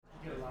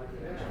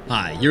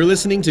Hi, you're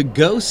listening to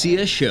Go See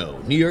a Show,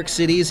 New York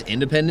City's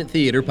independent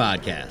theater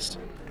podcast.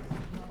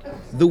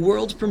 The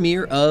world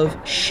premiere of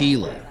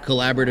Sheila,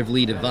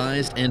 collaboratively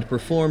devised and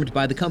performed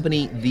by the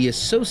company The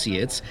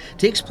Associates,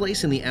 takes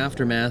place in the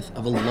aftermath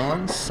of a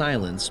long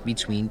silence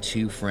between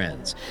two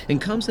friends and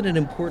comes at an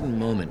important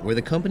moment where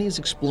the company is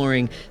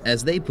exploring,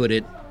 as they put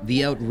it,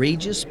 the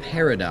outrageous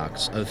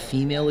paradox of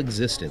female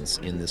existence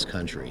in this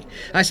country.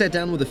 I sat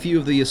down with a few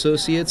of the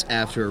associates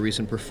after a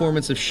recent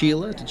performance of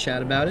Sheila to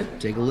chat about it.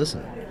 Take a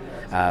listen.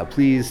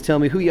 Please tell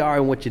me who you are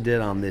and what you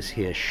did on this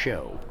here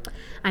show.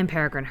 I'm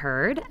Peregrine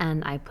Hurd,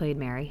 and I played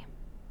Mary.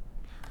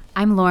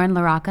 I'm Lauren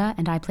LaRocca,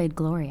 and I played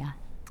Gloria.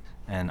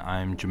 And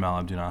I'm Jamal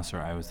Abdul Nasser.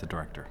 I was the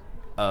director.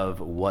 Of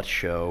what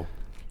show?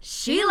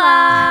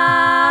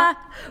 Sheila!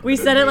 We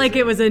said it like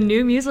it was a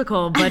new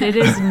musical, but it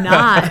is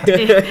not.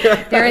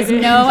 There is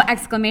no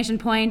exclamation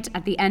point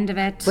at the end of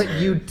it. But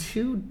you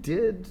two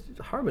did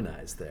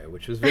harmonize there,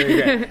 which was very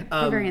great.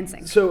 Very in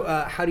sync. So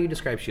how do you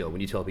describe Sheila?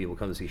 When you tell people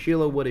come to see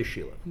Sheila, what is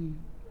Sheila?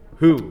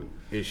 Who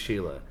is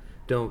Sheila?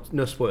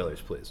 No spoilers,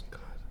 please.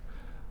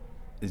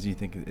 As you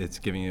think it's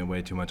giving it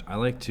away too much, I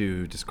like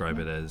to describe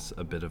it as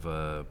a bit of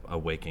a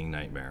waking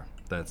nightmare.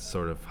 That's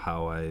sort of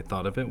how I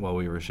thought of it while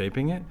we were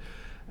shaping it.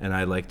 And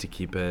I like to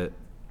keep it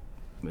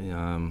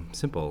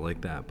simple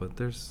like that, but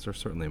there's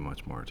certainly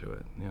much more to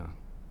it, yeah.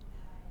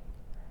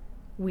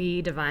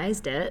 We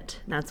devised it.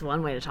 That's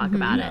one way to talk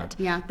about it.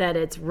 Yeah. That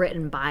it's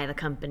written by the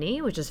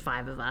company, which is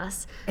 5 of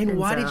us. And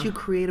why so- did you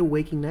create a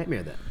waking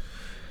nightmare then?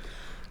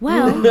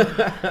 Well,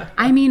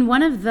 I mean,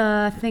 one of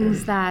the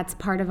things that's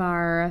part of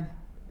our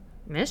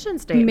Mission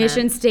statement.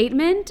 mission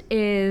statement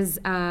is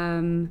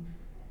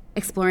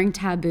exploring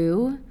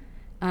taboo,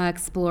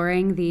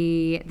 exploring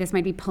this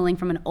might be pulling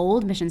from an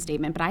old mission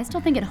statement, but I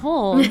still think it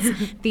holds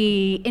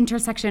the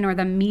intersection or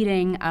the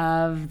meeting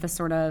of the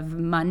sort of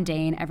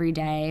mundane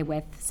everyday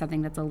with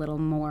something that's a little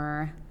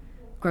more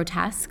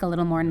grotesque, a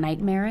little more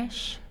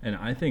nightmarish. And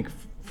I think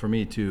for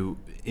me too,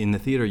 in the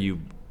theater you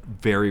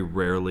very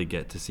rarely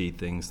get to see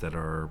things that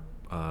are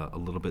a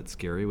little bit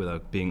scary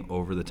without being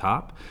over the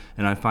top.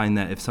 And I find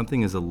that if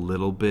something is a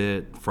little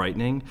bit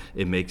frightening,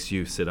 it makes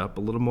you sit up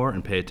a little more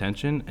and pay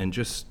attention. And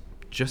just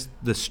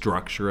the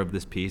structure of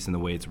this piece and the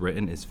way it's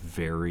written is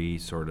very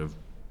sort of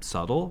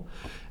subtle.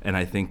 And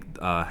I think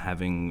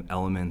having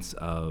elements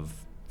of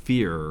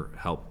fear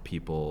help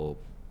people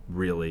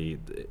really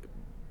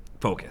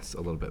focus a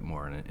little bit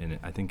more. And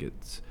I think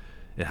it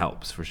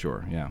helps for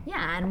sure, yeah.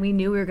 Yeah, and we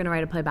knew we were going to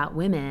write a play about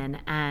women,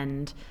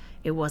 and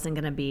it wasn't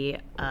going to be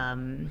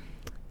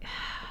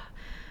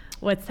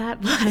what's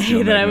that play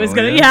Steel that I was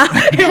going to?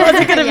 Magnolias? Yeah, it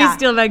wasn't going to Yeah. be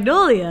Steel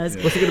Magnolias.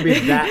 What's it going to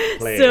be that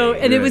play? So,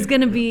 and it was Right.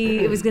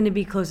 going to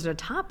be closer to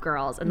Top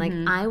Girls, and like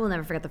I will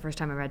never forget the first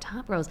time I read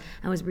Top Girls.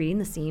 I was reading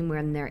the scene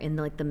where they're in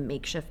the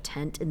makeshift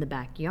tent in the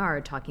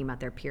backyard talking about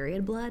their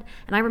period blood,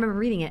 and I remember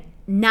reading it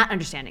not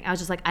understanding. I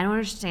was just like, I don't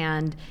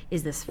understand.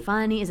 Is this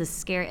funny? Is this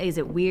scary? Is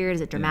it weird?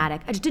 Is it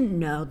dramatic? I just didn't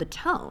know the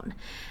tone.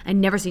 I'd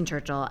never seen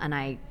Churchill, and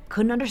I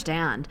couldn't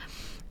understand.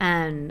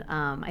 And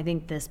I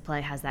think this play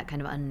has that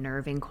kind of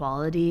unnerving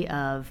quality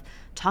of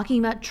talking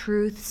about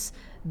truths,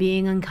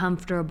 being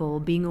uncomfortable,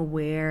 being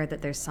aware that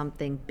there's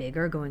something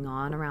bigger going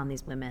on around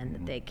these women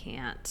that they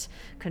can't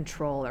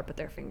control or put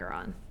their finger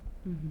on.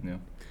 Yeah.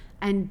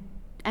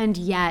 And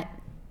yet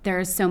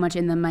there's so much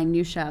in the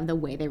minutia of the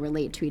way they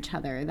relate to each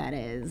other that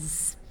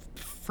is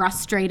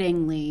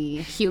frustratingly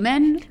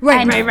human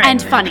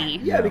and funny.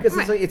 Yeah, because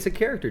it's a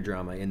character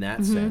drama in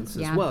that sense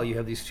as Yeah. well. You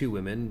have these two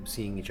women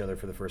seeing each other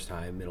for the first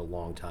time in a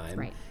long time.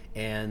 Right.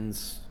 And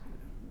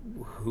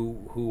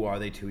who are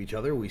they to each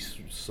other? We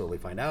slowly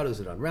find out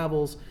as it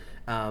unravels.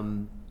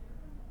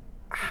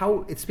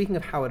 Speaking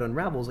of how it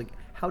unravels, like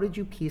how did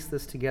you piece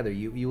this together?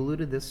 You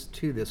alluded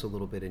to this a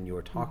little bit in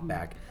your talk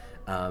back,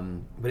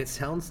 but it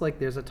sounds like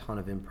there's a ton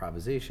of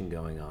improvisation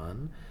going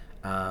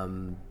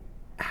on.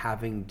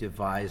 Having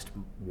devised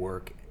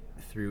work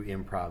through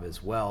improv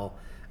as well,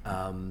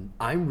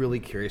 I'm really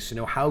curious to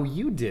know how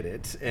you did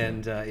it,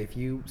 and if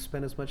you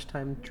spent as much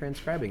time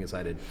transcribing as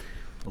I did.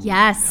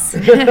 Yes.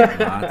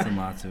 Lots and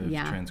lots of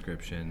Yeah.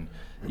 transcription.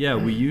 Yeah,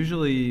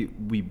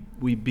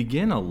 we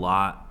begin a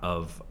lot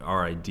of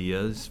our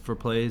ideas for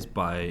plays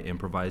by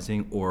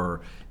improvising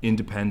or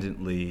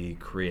independently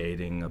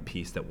creating a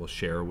piece that we'll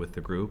share with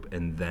the group,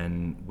 and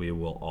then we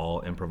will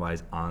all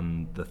improvise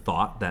on the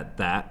thought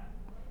that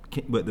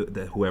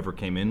whoever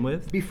came in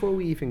with. Before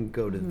we even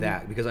go to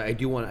that, because I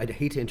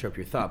hate to interrupt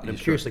your thought, but I'm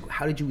curious, like,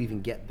 how did you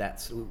even get that?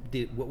 So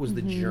what was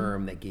the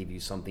germ that gave you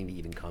something to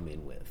even come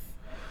in with?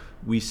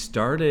 We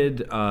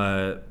started,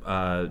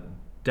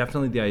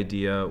 definitely the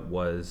idea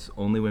was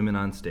only women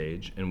on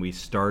stage, and we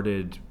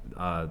started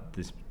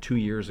this 2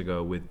 years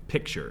ago with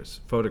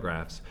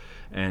photographs,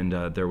 and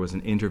there was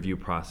an interview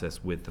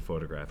process with the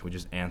photograph. We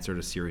just answered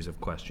a series of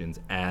questions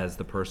as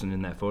the person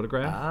in that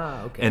photograph.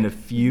 Ah, okay. And a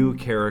few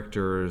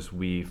characters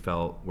we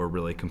felt were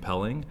really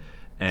compelling,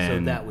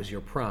 And so that was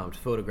your prompt.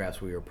 Photographs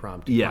were your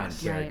prompt to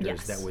Yes. find Right.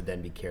 characters Yes. that would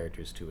then be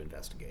characters to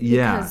investigate.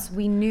 yeah. Because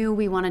we knew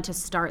we wanted to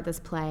start this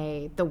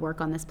play, the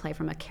work on this play,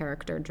 from a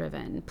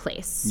character-driven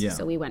place. Yeah.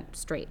 So we went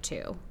straight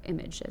to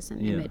images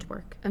and Yeah. image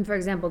work. And for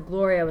example,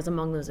 Gloria was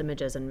among those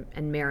images,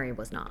 and Mary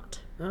was not.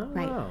 Oh,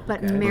 Right. wow,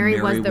 But okay.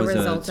 Mary was the a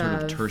result sort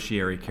of of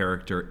tertiary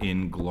character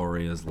in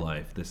Gloria's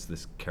life.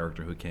 This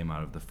character who came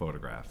out of the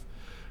photograph,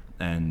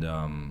 and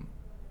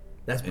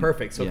That's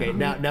perfect. So, okay,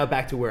 yeah. now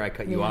back to where I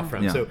cut you off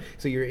from. Yeah.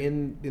 So you're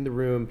in the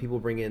room. People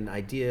bring in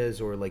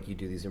ideas, or like you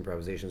do these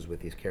improvisations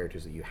with these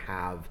characters that you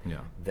have. Yeah.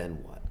 Then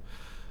what?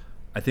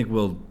 I think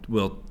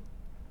we'll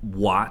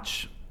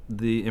watch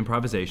the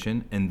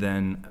improvisation, and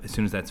then as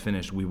soon as that's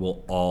finished, we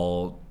will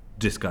all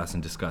discuss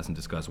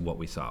what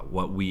we saw,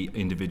 what we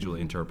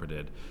individually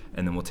interpreted,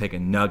 and then we'll take a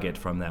nugget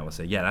from that. We'll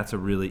say, yeah, that's a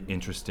really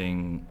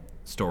interesting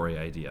story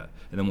idea,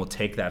 and then we'll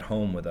take that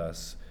home with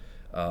us,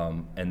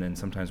 and then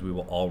sometimes we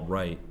will all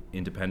write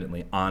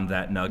independently on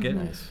that nugget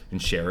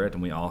and share it,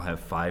 and we all have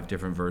 5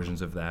 different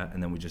versions of that,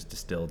 and then we just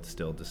distill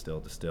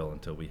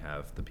until we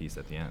have the piece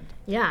at the end.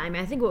 Yeah, I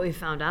mean, I think what we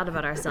found out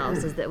about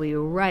ourselves is that we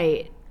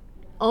write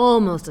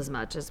almost as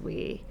much as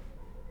we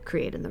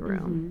create in the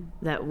room.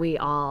 That we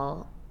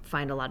all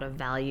find a lot of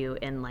value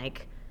in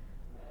like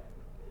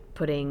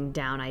putting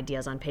down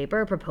ideas on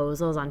paper,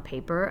 proposals on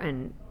paper,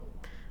 and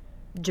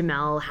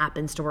Jamel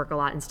happens to work a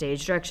lot in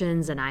stage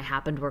directions, and I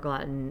happen to work a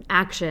lot in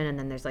action, and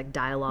then there's like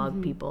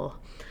dialogue people,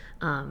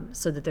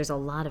 so that there's a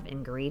lot of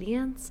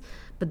ingredients.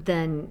 But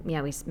then,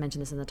 yeah, we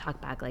mentioned this in the talk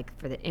back, like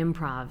for the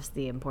improvs,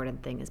 the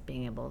important thing is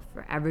being able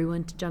for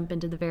everyone to jump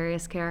into the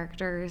various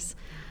characters.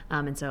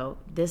 And so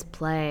this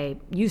play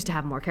used to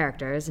have more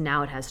characters,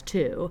 now it has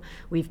 2.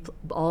 We've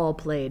all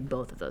played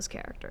both of those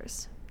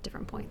characters,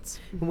 different points.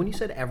 And when you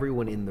said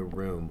everyone in the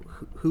room,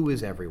 who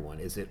is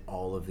everyone? Is it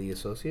all of the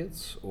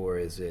associates, or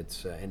is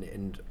it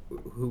and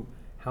who?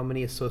 How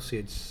many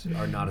associates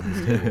are not at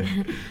this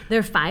table? There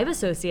are 5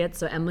 associates,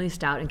 so Emily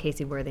Stout and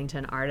Casey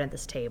Worthington are at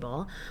this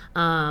table.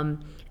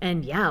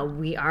 And yeah,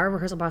 our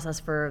rehearsal process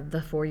for the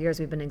 4 years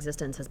we've been in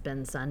existence has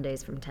been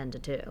Sundays from 10 to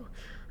 2.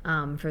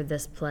 For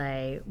this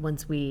play,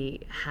 once we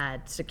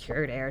had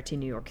secured ART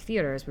New York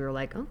theaters, we were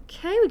like,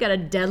 okay, we got a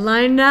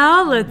deadline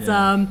now. Let's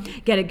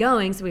get it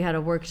going. So we had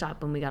a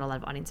workshop when we got a lot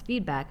of audience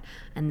feedback,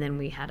 and then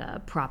we had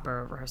a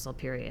proper rehearsal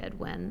period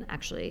when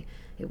actually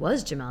it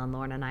was Jamel and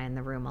Lauren and I in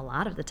the room a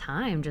lot of the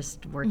time,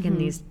 just working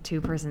these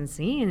 2-person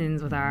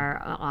scenes with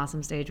our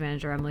awesome stage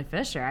manager, Emily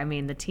Fisher. I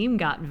mean, the team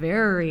got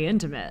very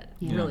intimate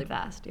really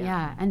fast.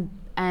 Yeah,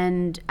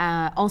 and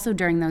also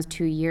during those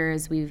 2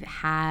 years, we've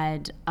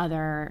had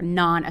other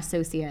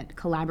non-associate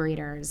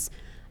collaborators,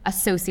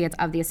 associates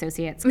of the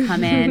associates,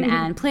 come in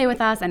and play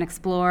with us and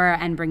explore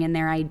and bring in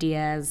their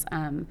ideas.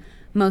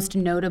 Most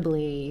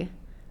notably,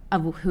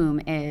 of whom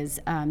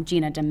is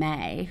Gina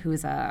DeMay,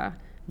 who's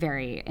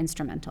very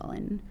instrumental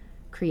in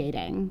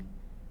creating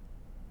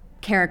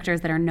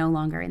characters that are no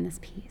longer in this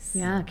piece.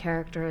 Yeah,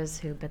 characters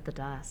who bit the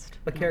dust.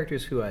 But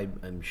characters who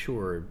I'm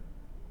sure,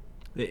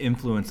 It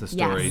influenced the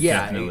story,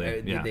 Yes.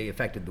 definitely. they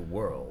affected the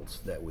world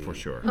that we. For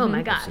sure. Oh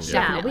my gosh,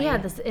 yeah. Definitely. We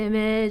had this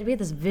image, we had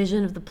this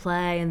vision of the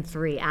play in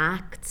 3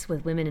 acts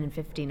with women in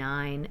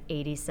 59,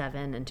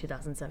 87, and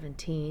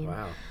 2017.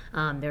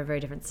 Wow. There are very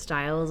different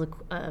styles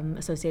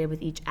associated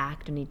with each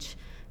act and each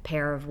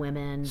pair of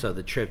women. So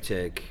the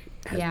triptych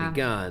has Yeah.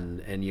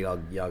 begun, and y'all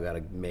got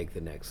to make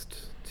the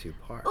next 2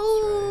 parts.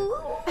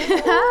 Right?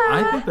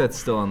 I think that's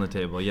still on the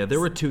table. Yeah, there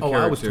were 2 Oh,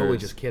 characters. I was totally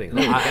just kidding.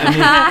 Opened up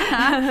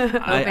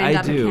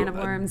a can of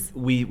worms.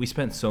 We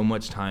spent so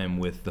much time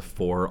with the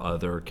 4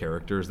 other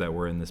characters that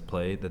were in this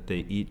play that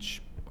they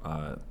each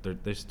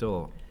they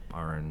still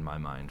are in my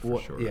mind for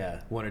sure.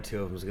 Yeah, 1 or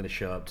 2 of them is going to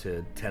show up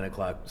to 10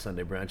 o'clock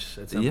Sunday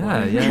brunch at some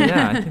Yeah, point.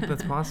 yeah. I think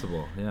that's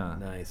possible. Yeah.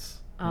 Nice.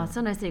 Oh, it's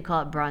so nice that you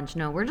call it brunch.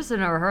 No, we're just in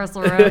a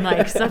rehearsal room,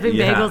 like stuffing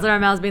Yeah. bagels in our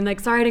mouths, being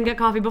like, "Sorry, I didn't get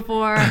coffee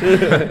before."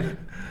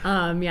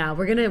 Yeah,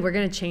 we're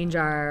gonna change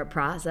our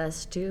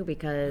process too,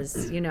 because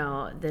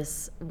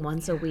this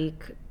once a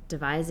week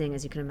devising,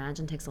 as you can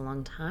imagine, takes a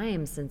long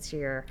time since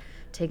you're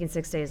taking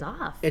 6 days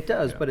off. It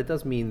does, but it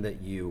does mean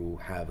that you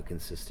have a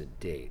consistent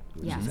date,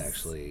 which Yes. is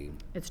actually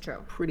It's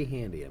true. pretty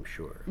handy, I'm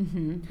sure.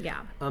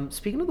 Yeah.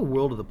 Speaking of the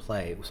world of the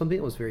play, something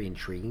that was very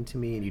intriguing to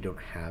me, and you don't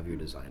have your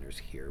designers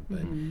here,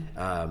 but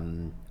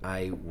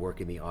I work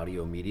in the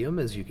audio medium,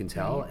 as you can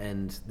tell,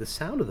 and the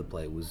sound of the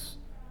play was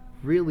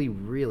really,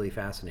 really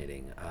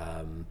fascinating.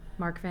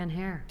 Mark Van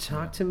Hare.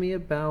 Talk to me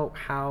about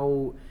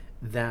how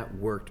that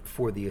worked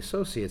for the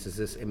associates.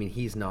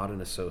 He's not an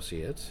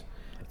associate.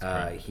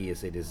 He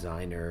is a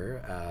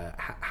designer.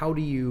 How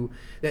do you?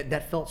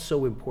 That felt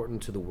so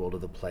important to the world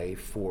of the play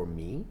for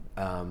me.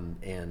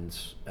 And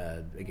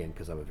again,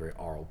 because I'm a very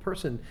oral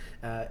person,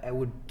 I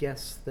would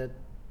guess that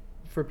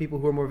for people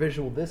who are more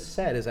visual, this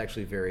set is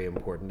actually very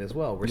important as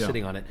well. We're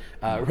sitting on it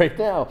right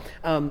now.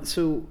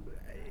 So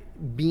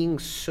being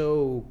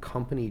so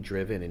company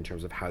driven in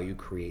terms of how you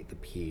create the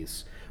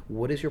piece,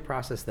 what is your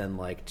process then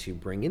like to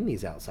bring in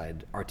these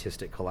outside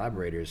artistic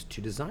collaborators to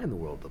design the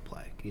world of the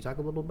play? Can you talk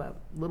a little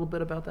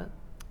bit about that?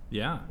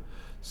 Yeah.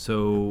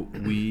 So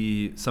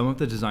some of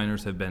the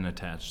designers have been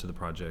attached to the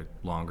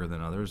project longer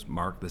than others.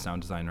 Mark, the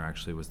sound designer,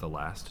 actually was the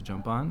last to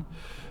jump on.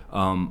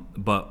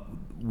 But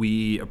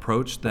we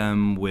approached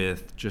them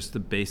with just the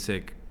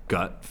basic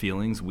gut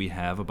feelings we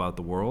have about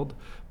the world,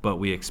 but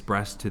we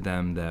expressed to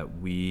them that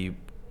we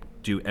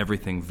do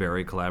everything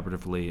very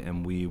collaboratively,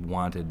 and we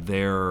wanted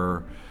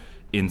their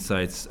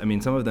insights. I mean,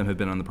 some of them have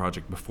been on the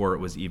project before it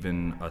was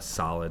even a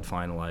solid,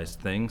 finalized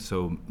thing,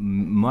 so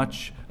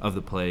much of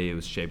the play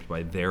was shaped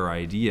by their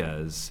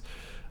ideas.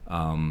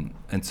 And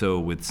so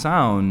with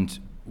sound,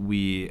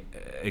 we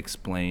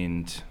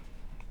explained,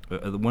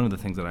 one of the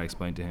things that I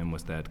explained to him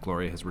was that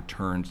Gloria has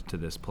returned to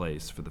this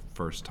place for the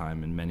first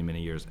time in many,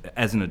 many years.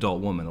 As an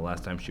adult woman, the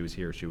last time she was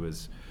here, she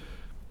was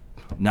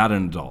not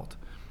an adult.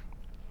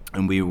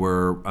 And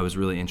I was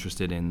really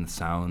interested in the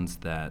sounds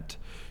that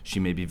she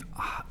maybe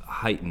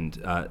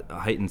heightened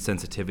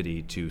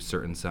sensitivity to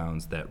certain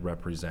sounds that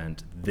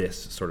represent this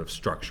sort of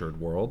structured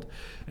world.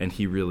 And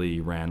he really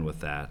ran with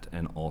that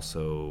and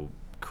also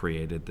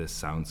created this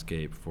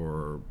soundscape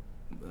for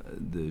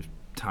the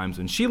times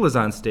when Sheila's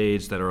on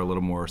stage that are a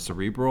little more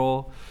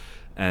cerebral.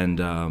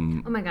 And oh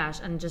my gosh,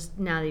 and just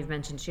now that you've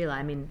mentioned Sheila,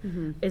 I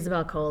mean,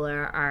 Isabel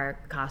Kohler, our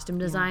costume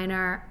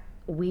designer,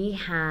 we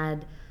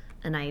had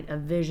a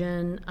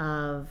vision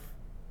of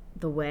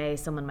the way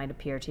someone might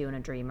appear to you in a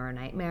dream or a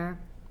nightmare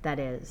that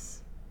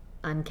is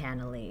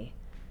uncannily,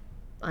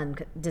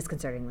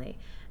 disconcertingly.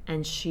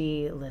 And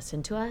she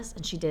listened to us,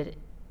 and she did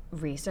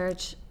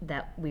research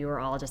that we were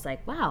all just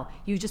like, wow,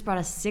 you just brought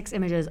us 6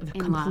 images of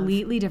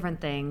completely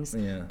different things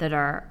that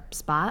are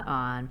spot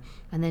on.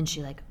 And then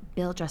she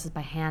built dresses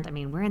by hand. I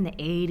mean, we're in the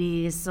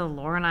 80s, so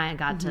Laura and I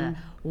got to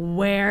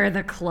wear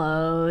the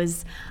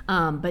clothes.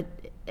 But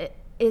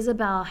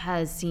Isabel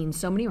has seen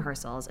so many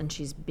rehearsals, and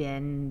she's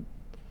been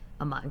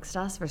amongst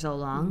us for so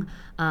long.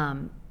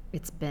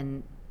 It's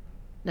been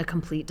a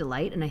complete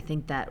delight, and I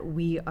think that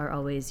we are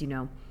always,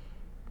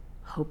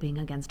 hoping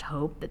against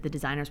hope that the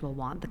designers will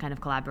want the kind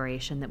of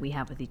collaboration that we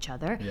have with each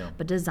other. Yeah.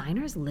 But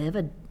designers live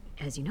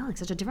as you know,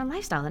 such a different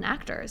lifestyle than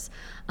actors,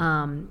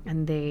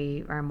 and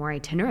they are more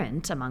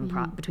itinerant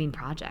between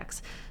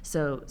projects.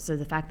 So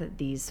the fact that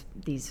these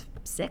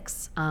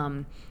 6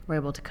 were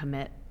able to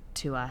commit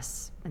to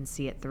us and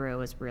see it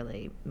through is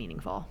really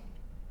meaningful.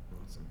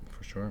 Awesome.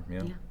 For sure,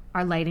 yeah.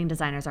 Our lighting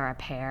designers are a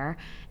pair,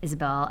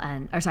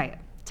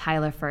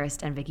 Tyler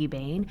First and Vicky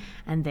Bain,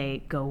 and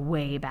they go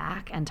way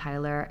back. And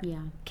Tyler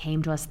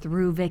came to us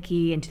through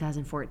Vicky in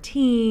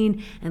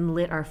 2014 and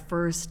lit our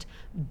first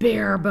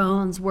bare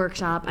bones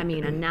workshop. I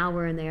mean, and now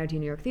we're in the ART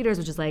New York theaters,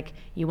 which is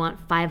you want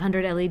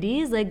 500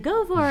 LEDs?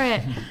 Go for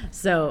it.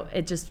 So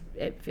it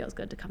feels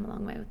good to come a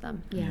long way with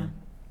them. Yeah.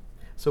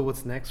 So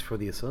what's next for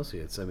the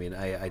Associates? I mean,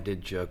 I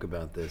did joke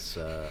about this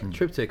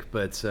triptych,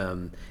 but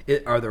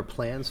are there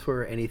plans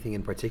for anything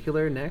in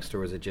particular next,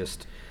 or is it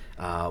just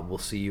we'll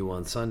see you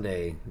on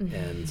Sunday,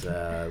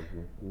 and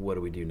what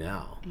do we do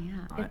now?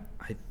 Yeah.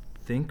 I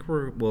think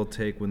we'll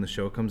take, when the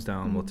show comes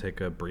down, we'll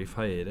take a brief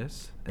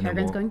hiatus. And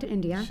Peregrine's going to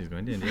India. She's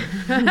going to India.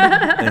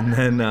 And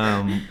then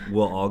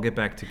we'll all get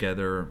back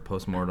together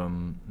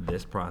post-mortem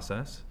this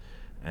process,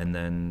 and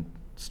then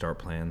start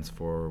plans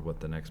for what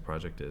the next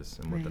project is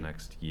and what the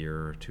next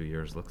year or 2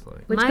 years looks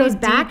like. Which goes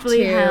back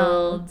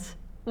to...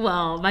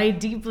 my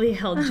deeply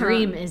held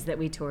dream is that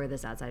we tour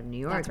this outside of New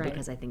York. That's right.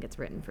 Because I think it's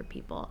written for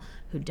people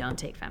who don't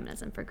take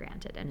feminism for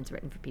granted, and it's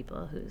written for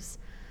people who's,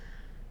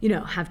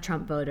 have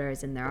Trump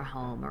voters in their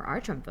home or are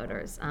Trump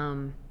voters,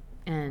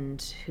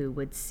 and who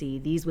would see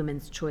these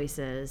women's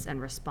choices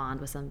and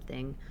respond with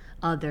something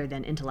other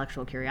than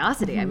intellectual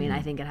curiosity. I mean,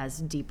 I think it has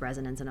deep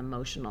resonance and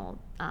emotional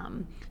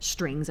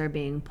strings are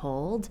being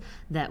pulled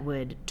that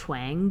would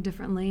twang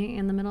differently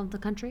in the middle of the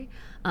country.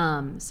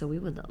 So we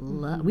would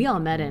we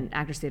all met in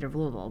Actors Theater of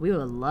Louisville. We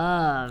would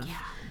love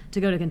to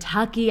go to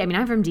Kentucky. I mean,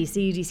 I'm from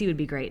DC. DC would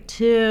be great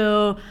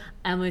too.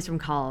 Emily's from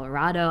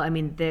Colorado. I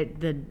mean,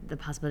 the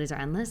possibilities are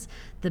endless.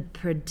 The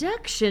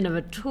production of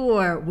a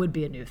tour would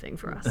be a new thing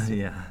for us.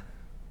 Yeah.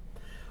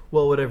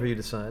 Well, whatever you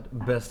decide,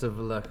 best of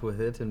luck with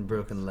it and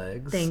Broken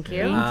Legs. Thank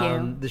you. Thank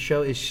you. The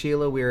show is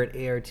Sheila. We're at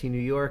ART New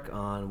York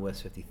on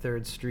West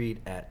 53rd Street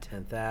at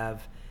 10th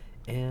Ave.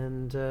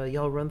 And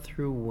y'all run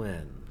through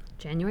when?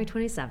 January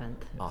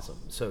 27th. Awesome.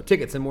 So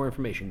tickets and more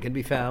information can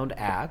be found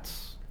at...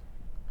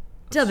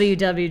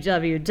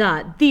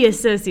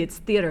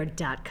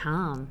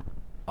 www.theassociatestheater.com.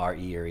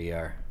 R-E or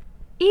E-R?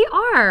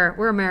 E-R.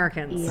 We're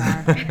Americans.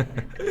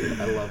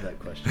 I love that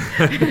question.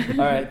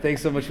 All right.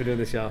 Thanks so much for doing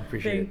this, y'all.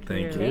 Appreciate it.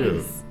 Thank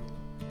you.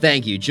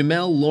 Thank you,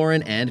 Jamel,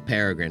 Lauren, and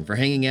Peregrine for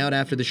hanging out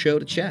after the show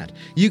to chat.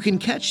 You can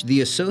catch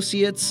the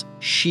Associates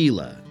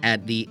Sheila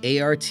at the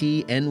ART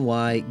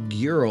NY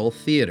Gural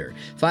Theater,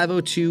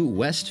 502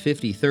 West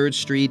 53rd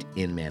Street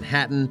in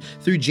Manhattan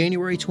through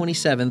January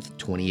 27th,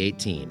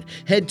 2018.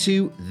 Head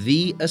to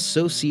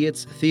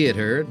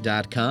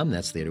theassociatestheater.com,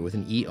 that's theater with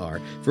an E-R,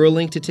 for a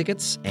link to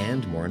tickets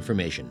and more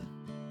information.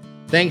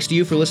 Thanks to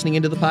you for listening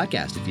into the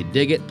podcast. If you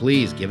dig it,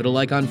 please give it a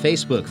like on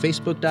Facebook,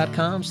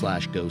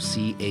 facebook.com/Go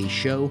See a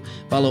Show.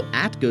 Follow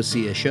 @Go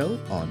See a Show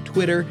on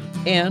Twitter,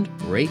 and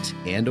rate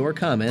and/or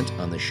comment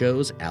on the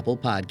show's Apple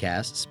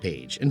Podcasts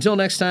page. Until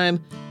next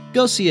time,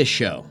 go see a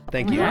show.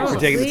 Thank you Yes, for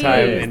taking the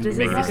time please. and This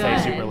making is me stay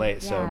good. super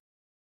late. So